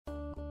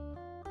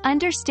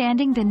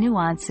Understanding the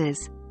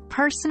nuances,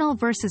 personal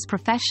versus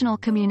professional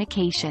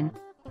communication.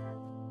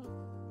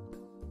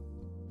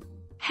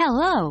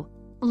 Hello,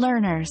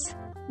 learners.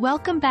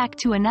 Welcome back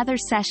to another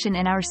session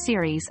in our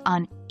series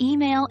on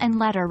email and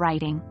letter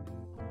writing.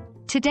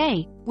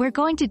 Today, we're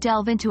going to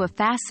delve into a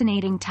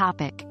fascinating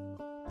topic: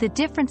 the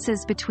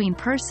differences between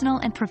personal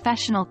and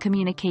professional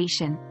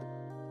communication.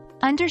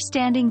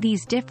 Understanding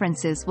these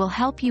differences will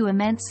help you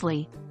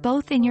immensely,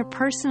 both in your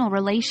personal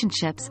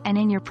relationships and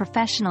in your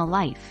professional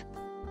life.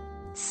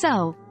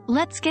 So,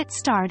 let's get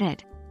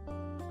started.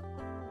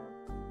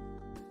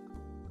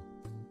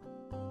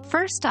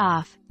 First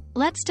off,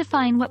 let's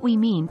define what we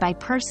mean by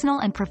personal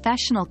and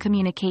professional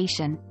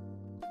communication.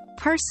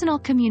 Personal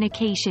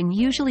communication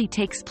usually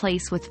takes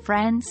place with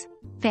friends,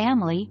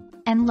 family,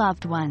 and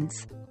loved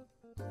ones.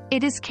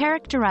 It is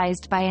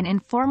characterized by an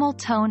informal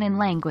tone and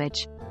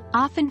language,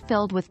 often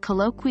filled with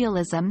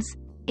colloquialisms,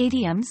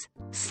 idioms,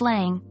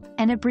 slang,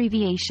 and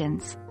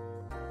abbreviations.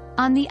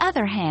 On the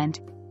other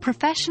hand,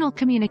 professional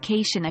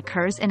communication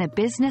occurs in a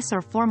business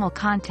or formal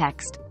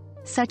context,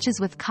 such as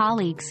with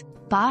colleagues,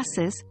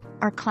 bosses,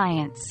 or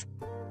clients.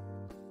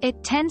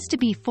 It tends to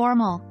be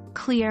formal,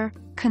 clear,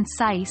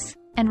 concise,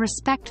 and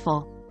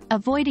respectful,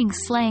 avoiding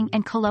slang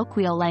and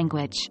colloquial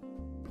language.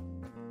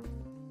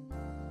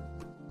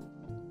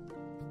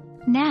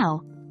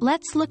 Now,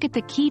 let's look at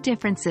the key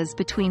differences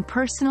between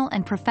personal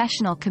and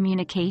professional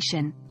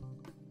communication.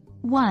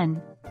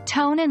 1.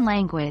 Tone and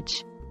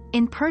language.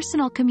 In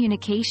personal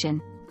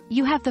communication,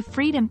 you have the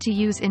freedom to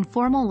use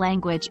informal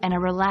language and a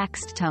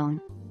relaxed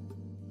tone.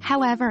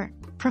 However,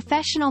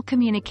 professional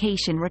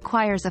communication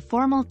requires a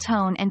formal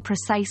tone and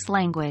precise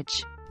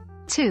language.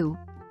 2.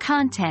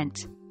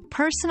 Content.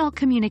 Personal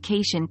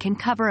communication can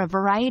cover a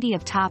variety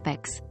of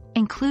topics,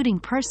 including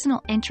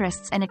personal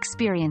interests and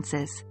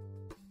experiences.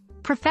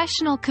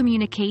 Professional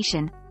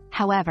communication,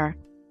 however,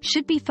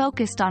 should be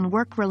focused on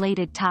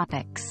work-related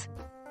topics.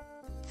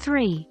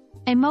 3.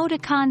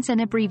 Emoticons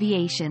and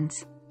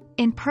abbreviations.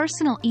 In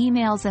personal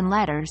emails and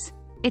letters,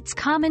 it's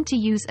common to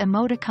use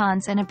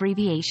emoticons and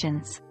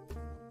abbreviations.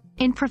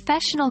 In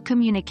professional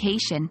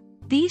communication,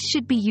 these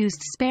should be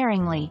used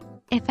sparingly,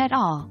 if at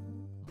all.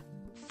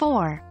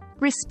 4.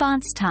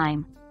 Response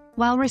time.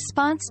 While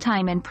response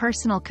time in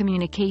personal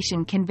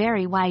communication can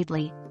vary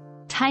widely,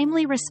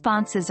 timely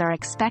responses are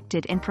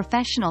expected in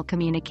professional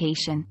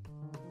communication.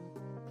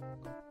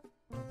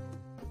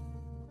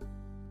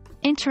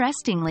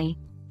 Interestingly,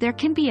 there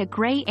can be a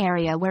gray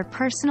area where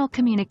personal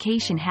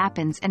communication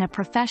happens in a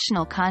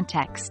professional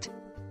context.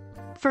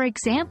 For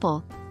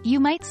example, you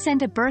might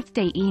send a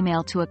birthday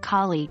email to a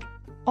colleague,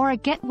 or a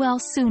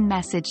get-well-soon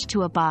message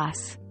to a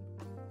boss.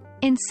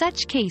 In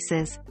such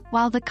cases,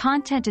 while the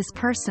content is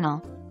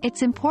personal,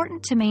 it's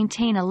important to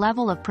maintain a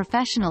level of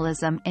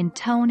professionalism in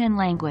tone and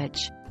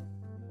language.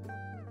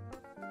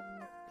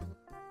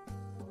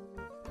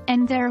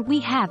 And there we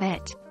have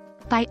it.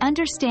 By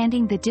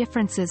understanding the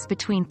differences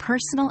between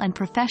personal and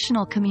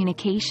professional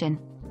communication,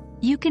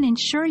 you can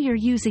ensure you're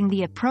using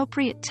the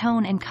appropriate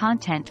tone and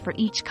content for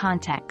each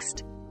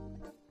context.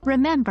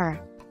 Remember,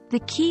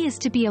 the key is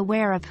to be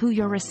aware of who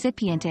your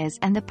recipient is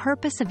and the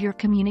purpose of your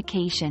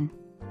communication.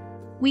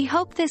 We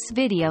hope this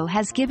video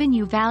has given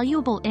you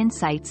valuable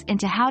insights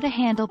into how to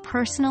handle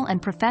personal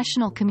and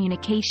professional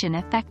communication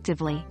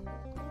effectively.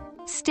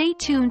 Stay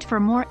tuned for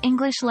more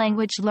English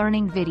language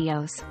learning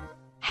videos.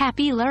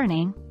 Happy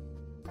learning!